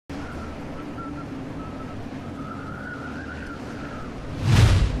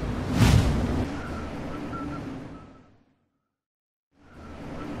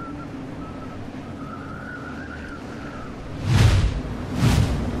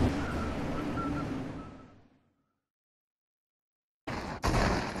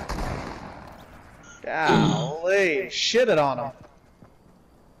Golly, shitted on him.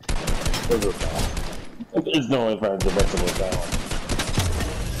 There's no way for him to with that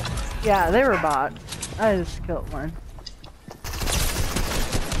one. Yeah, they were bots. I just killed one.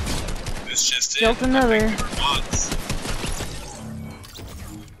 This just Killed another.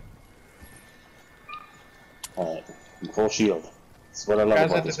 Alright, full shield. That's what I love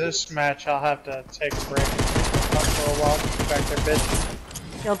Guys, about after this match, I'll have to take a break for a while. Get back there,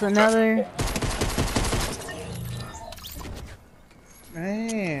 bitch. Killed another.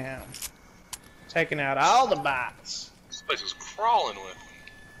 Man. Taking out all the bots. This place was crawling with them.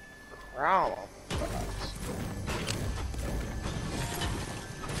 Crawling.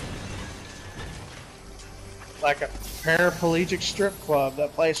 Like a paraplegic strip club,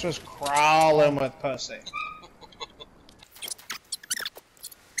 that place was crawling with pussy.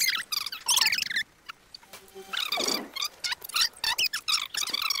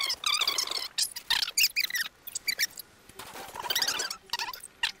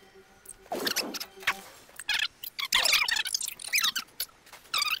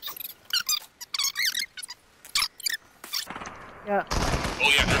 Yeah.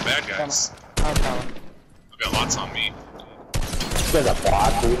 Oh yeah, they're bad guys. I'm coming. I've got lots on me. This guy's a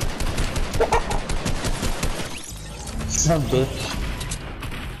bot, dude. Some bitch.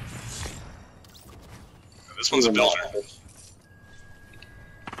 This one's a builder.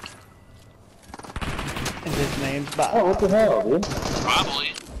 And his name's Bob. Oh, what the hell, dude? Probably.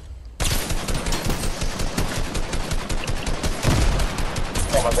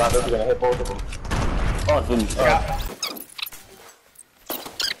 Oh my god, this is gonna hit both of them. Oh, it didn't. Yeah.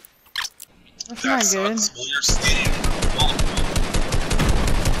 That's That not good. sucks. Well, you're skinny.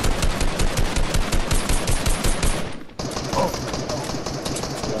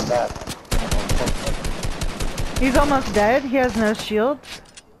 Doing that. He's almost dead. He has no shields.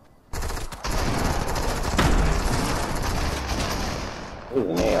 Ooh,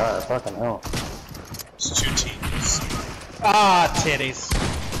 an AR, fucking hell. It's two teams. Ah, titties.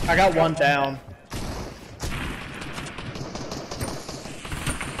 I got one down.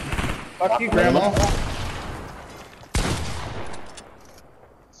 Fuck you, Grandma.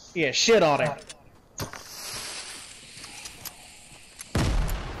 Yeah, shit on him.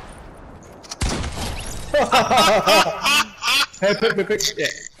 Hey, pick. Yeah,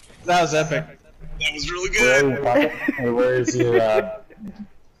 that was epic. That was really Where good. are you, hey, where is your,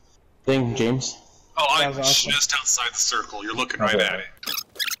 thing, James? Oh, I'm That was awesome. just outside the circle. You're looking right at it.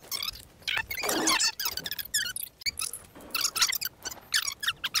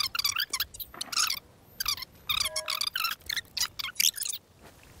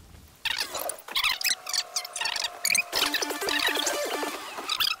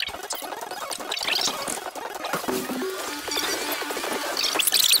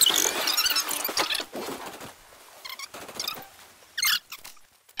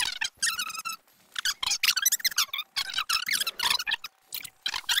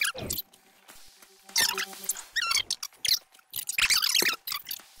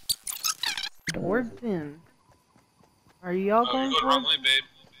 Towards in. Are y'all Oh, going you're going the wrong towards? way, babe.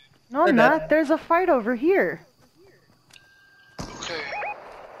 No, I'm not. There's a fight over here. Okay.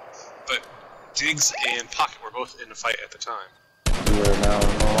 But Diggs and Pocket were both in a fight at the time. We are now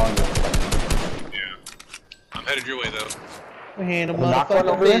no longer. Yeah. I'm headed your way, though. We handle Knock one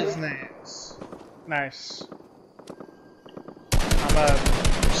over there? motherfucking business. Nice. I'm gonna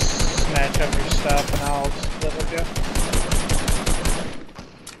snatch up your stuff and I'll split with you.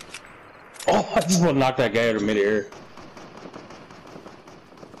 Oh, I just want to knock that guy out of midair.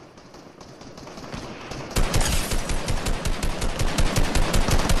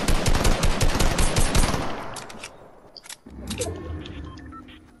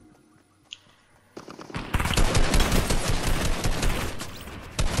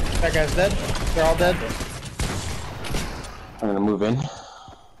 That guy's dead. They're all dead. I'm gonna move in.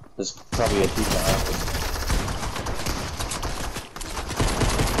 There's probably a decent office.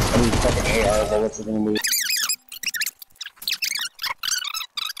 I need fucking AR bullets are gonna move.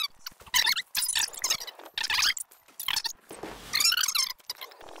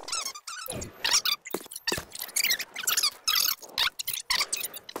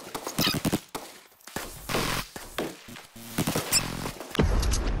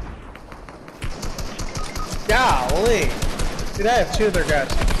 Golly. Dude, I have two of their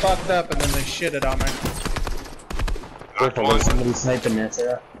guys fucked up and then they shitted on me. Careful, there's somebody sniping there,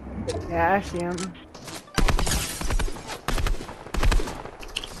 Sarah. Yeah, I see him.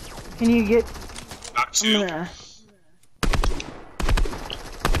 Can you get? Not I'm two. gonna.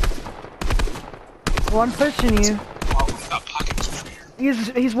 One pushing you. Oh, that Pocket was over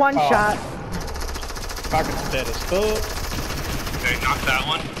here. He's one Oh. shot. Pocket's dead as fuck. Okay, knock that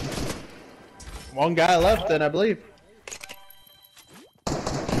one. One guy left then, I believe.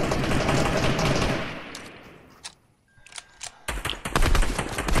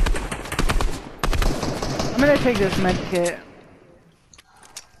 I'm gonna take this med kit.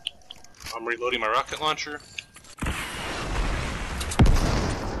 I'm reloading my rocket launcher.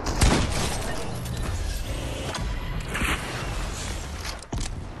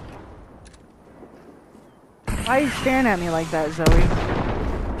 Why are you staring at me like that, Zoe?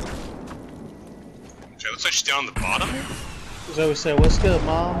 Okay, looks like she's down the bottom. Zoe said, "What's good,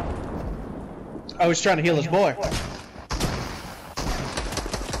 Mom?" I was trying to heal his boy.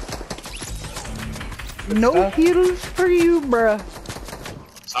 No stuff. heals for you, bruh.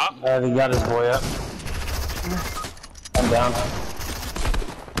 Top. He got his boy up. I'm down.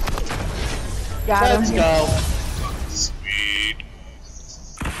 Got Let's him. go. Sweet.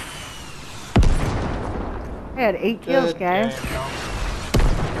 I had 8 kills, Good guys. game, y'all.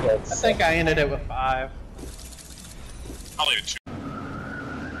 I think I ended it with 5. I'll leave it 2.